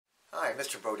Hi,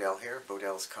 Mr. Bodell here,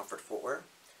 Bodell's Comfort Footwear.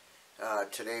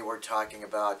 Today we're talking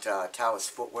about Taos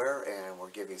Footwear, and we'll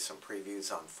give you some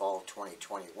previews on Fall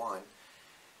 2021.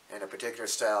 And a particular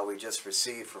style we just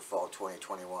received for Fall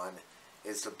 2021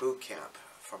 is the Boot Camp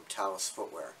from Taos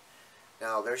Footwear.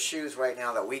 Now, their shoes right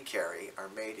now that we carry are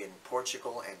made in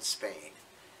Portugal and Spain.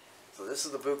 So this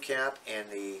is the Boot Camp, and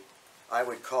I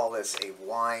would call this a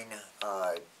wine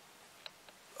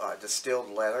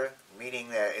distilled leather, meaning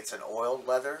that it's an oiled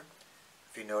leather.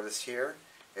 If you notice here,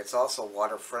 it's also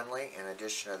water friendly. In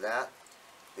addition to that,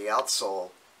 the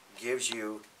outsole gives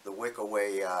you the wick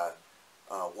away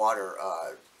water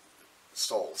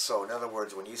sole. So in other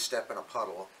words, when you step in a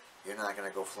puddle, you're not going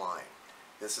to go flying.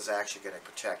 This is actually going to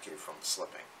protect you from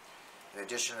slipping. In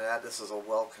addition to that, this is a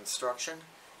well construction.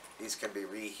 These can be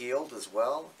re-heeled as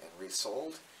well and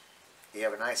resoled. You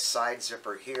have a nice side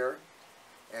zipper here.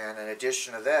 And in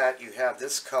addition to that, you have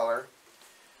this color,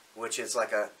 which is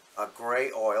like a gray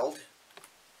oiled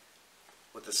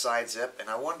with the side zip.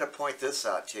 And I wanted to point this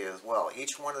out to you as well.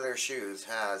 Each one of their shoes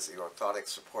has the orthotic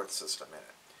support system in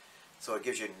it. So it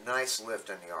gives you a nice lift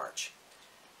in the arch.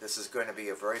 This is going to be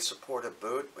a very supportive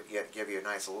boot, but yet give you a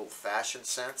nice little fashion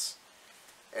sense.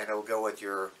 And it'll go with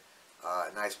your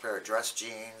nice pair of dress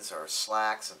jeans or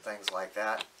slacks and things like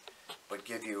that, but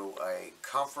give you a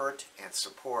comfort and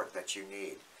support that you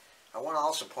need. I want to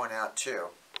also point out too,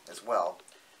 as well,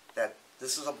 that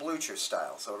this is a blucher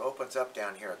style, so it opens up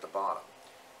down here at the bottom.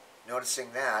 Noticing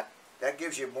that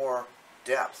gives you more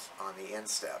depth on the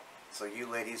instep. So you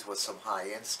ladies with some high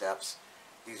insteps,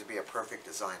 these would be a perfect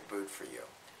design boot for you.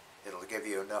 It'll give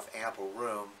you enough ample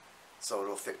room so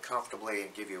it'll fit comfortably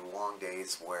and give you long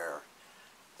days wear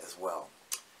as well.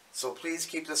 So please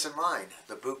keep this in mind,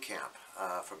 the Boot Camp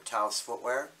from Taos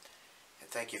Footwear. And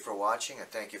thank you for watching, and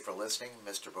thank you for listening.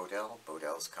 Mr. Bodell,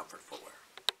 Bodell's Comfort Footwear.